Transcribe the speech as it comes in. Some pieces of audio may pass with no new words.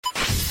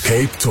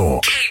Cape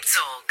Talk.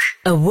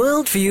 A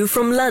world view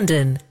from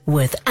London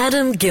with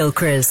Adam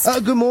Gilchrist.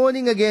 Good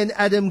morning again,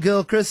 Adam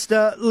Gilchrist.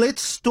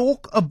 Let's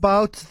talk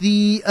about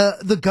the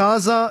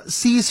Gaza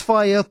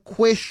ceasefire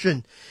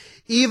question.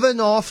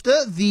 Even after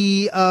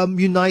the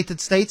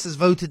United States has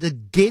voted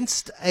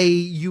against a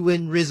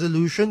UN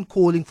resolution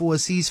calling for a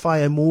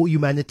ceasefire and more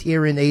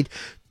humanitarian aid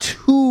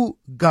to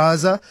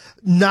Gaza,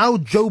 now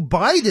Joe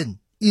Biden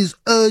is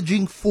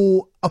urging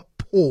for a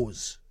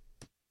pause.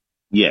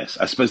 Yes,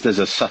 I suppose there's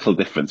a subtle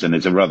difference, and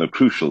it's a rather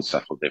crucial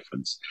subtle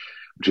difference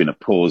between a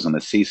pause and a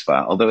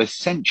ceasefire, although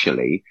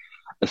essentially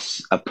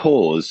a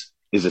pause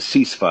is a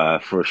ceasefire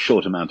for a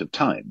short amount of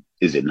time,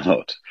 is it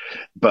not?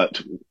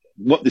 But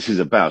what this is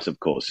about,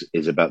 of course,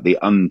 is about the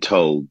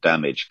untold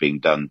damage being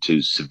done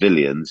to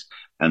civilians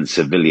and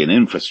civilian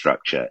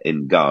infrastructure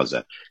in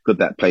Gaza. Could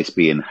that place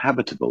be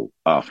inhabitable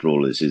after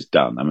all this is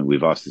done? I mean,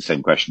 we've asked the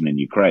same question in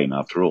Ukraine,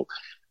 after all,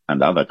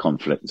 and other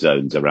conflict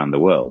zones around the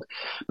world.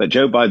 But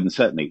Joe Biden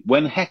certainly,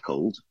 when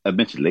heckled,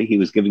 admittedly, he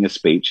was giving a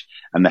speech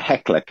and the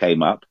heckler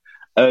came up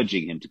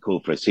urging him to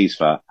call for a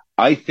ceasefire.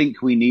 I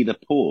think we need a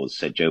pause,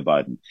 said Joe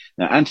Biden.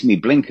 Now, Antony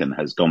Blinken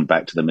has gone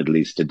back to the Middle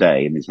East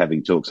today and is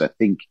having talks, I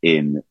think,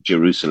 in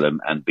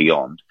Jerusalem and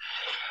beyond.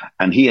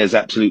 And he has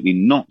absolutely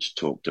not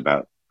talked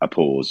about a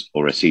pause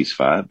or a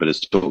ceasefire, but has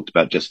talked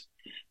about just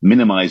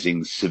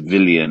minimizing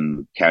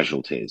civilian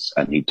casualties.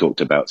 And he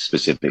talked about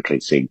specifically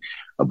seeing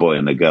a boy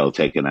and a girl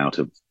taken out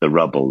of the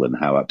rubble and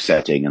how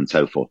upsetting and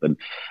so forth.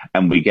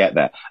 And we get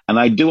that. And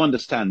I do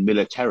understand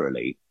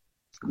militarily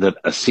that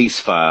a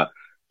ceasefire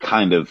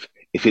kind of,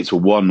 if it's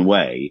one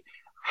way,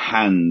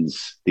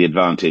 hands the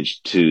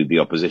advantage to the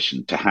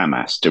opposition, to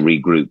Hamas, to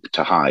regroup,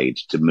 to hide,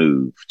 to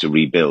move, to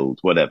rebuild,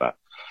 whatever.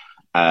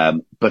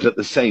 But at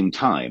the same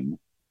time,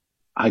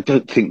 I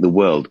don't think the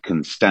world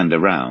can stand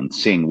around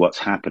seeing what's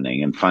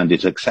happening and find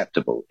it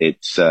acceptable.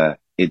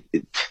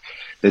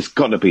 There's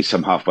got to be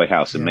some halfway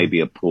house, and maybe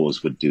a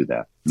pause would do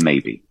that.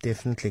 Maybe.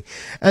 Definitely.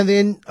 And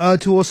then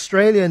to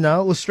Australia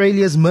now.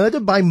 Australia's murder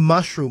by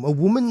mushroom. A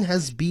woman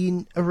has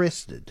been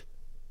arrested.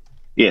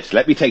 Yes,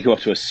 let me take you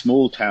off to a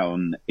small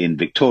town in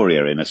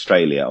Victoria in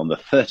Australia on the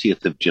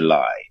 30th of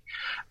July.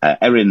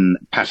 Erin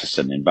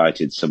Patterson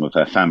invited some of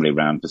her family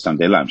round for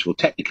Sunday lunch. Well,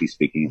 technically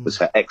speaking, it was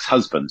her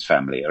ex-husband's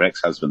family, her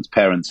ex-husband's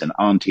parents and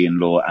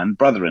auntie-in-law and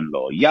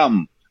brother-in-law.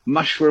 Yum!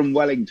 Mushroom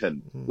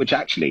Wellington, which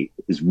actually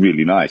is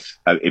really nice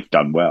if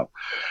done well.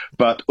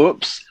 But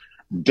oops,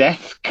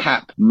 death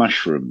cap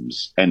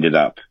mushrooms ended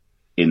up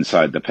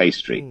inside the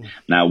pastry.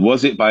 Now,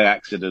 was it by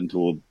accident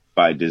or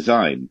by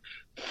design?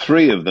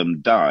 3 of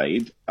them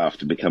died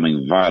after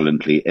becoming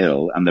violently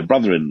ill, and the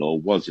brother-in-law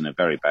was in a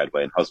very bad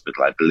way in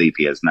hospital. I believe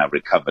he has now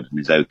recovered and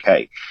is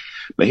okay.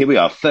 But here we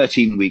are,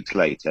 13 weeks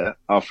later,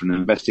 after an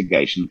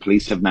investigation,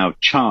 police have now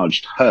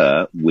charged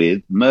her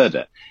with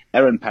murder.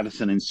 Erin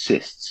Patterson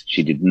insists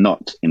she did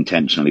not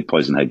intentionally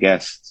poison her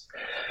guests.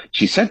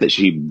 She said that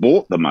she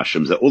bought the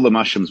mushrooms, that all the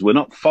mushrooms were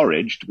not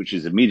foraged, which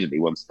is immediately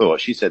one's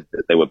thought. She said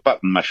that they were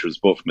button mushrooms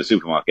bought from a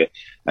supermarket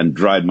and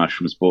dried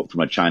mushrooms bought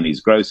from a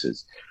Chinese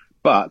grocer's.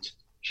 But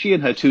she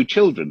and her 2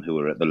 children who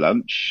were at the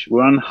lunch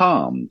were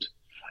unharmed.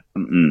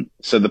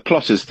 So the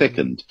plot has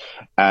thickened,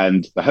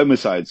 and the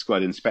homicide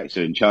squad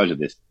inspector in charge of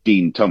this,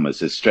 Dean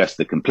Thomas, has stressed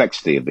the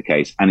complexity of the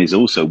case and is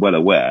also well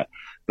aware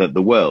that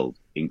the world,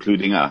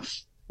 including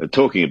us, are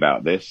talking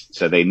about this,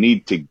 so they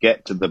need to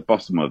get to the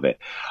bottom of it.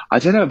 I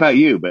don't know about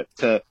you,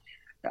 but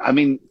I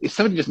mean, if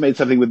somebody just made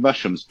something with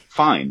mushrooms,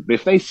 fine. But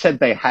if they said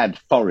they had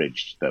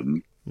foraged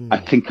them, I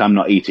think I'm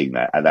not eating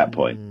that at that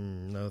point.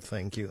 No,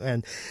 thank you.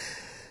 And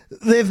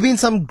there have been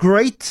some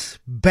great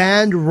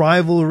band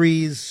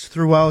rivalries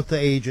throughout the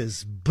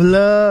ages.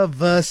 Blur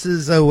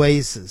versus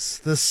Oasis,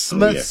 the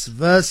Smiths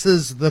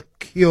versus the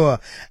Cure,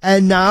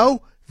 and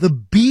now the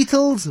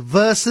Beatles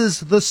versus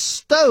the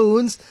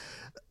Stones.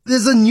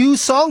 There's a new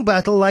song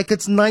battle like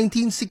it's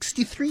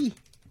 1963.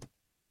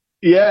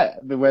 Yeah,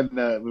 when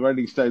the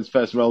Rolling Stones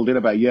first rolled in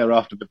about a year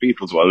after the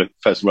Beatles, well,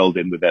 first rolled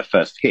in with their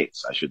first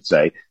hits, I should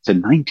say. So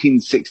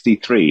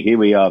 1963, here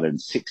we are then,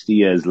 60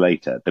 years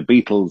later. The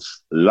Beatles'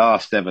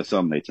 last ever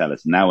song, they tell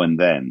us, Now and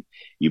Then.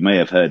 You may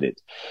have heard it.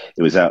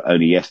 It was out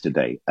only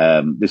yesterday.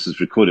 This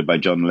was recorded by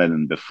John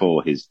Lennon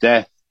before his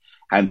death,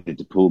 handed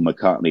to Paul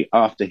McCartney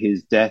after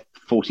his death.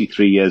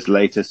 43 years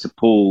later, Sir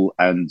Paul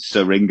and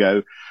Sir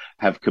Ringo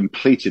have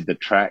completed the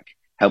track,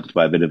 helped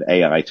by a bit of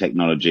AI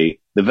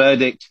technology. The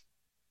verdict: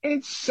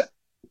 it's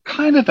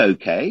kind of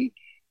okay,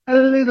 a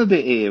little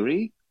bit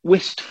eerie,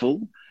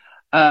 wistful,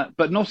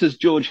 but not, as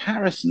George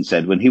Harrison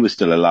said when he was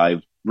still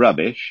alive,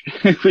 rubbish,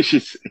 which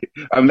is,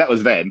 I mean, that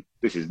was then,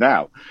 this is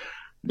now.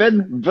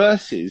 Then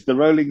versus the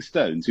Rolling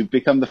Stones, who've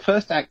become the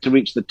first act to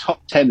reach the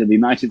top 10 in the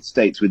United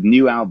States with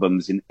new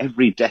albums in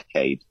every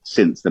decade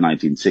since the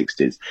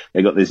 1960s.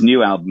 They got this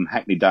new album,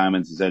 Hackney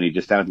Diamonds, is only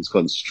just out. It's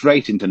gone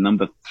straight into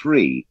number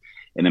 3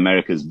 in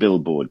America's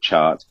Billboard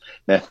chart.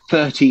 Their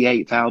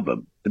 38th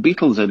album. The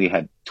Beatles only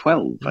had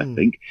 12, I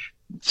think.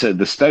 So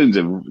the Stones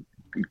have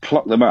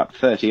clocked them up,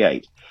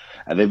 38.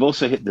 They've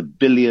also hit the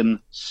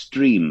billion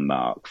stream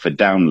mark for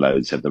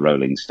downloads of the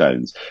Rolling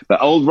Stones.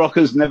 But old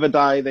rockers never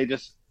die. They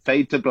just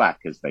fade to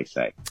black, as they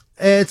say.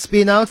 It's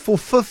been out for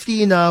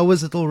 15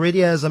 hours. It already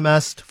has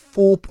amassed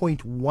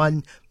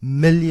 4.1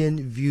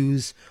 million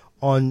views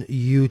on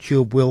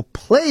YouTube. We'll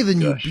play the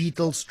new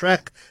Beatles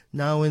track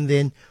now and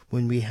then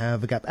when we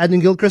have a gap. Adam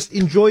Gilchrist,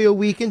 enjoy your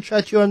weekend.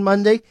 Chat to you on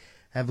Monday.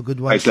 Have a good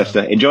one. Thanks,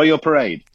 Lester. Enjoy your parade.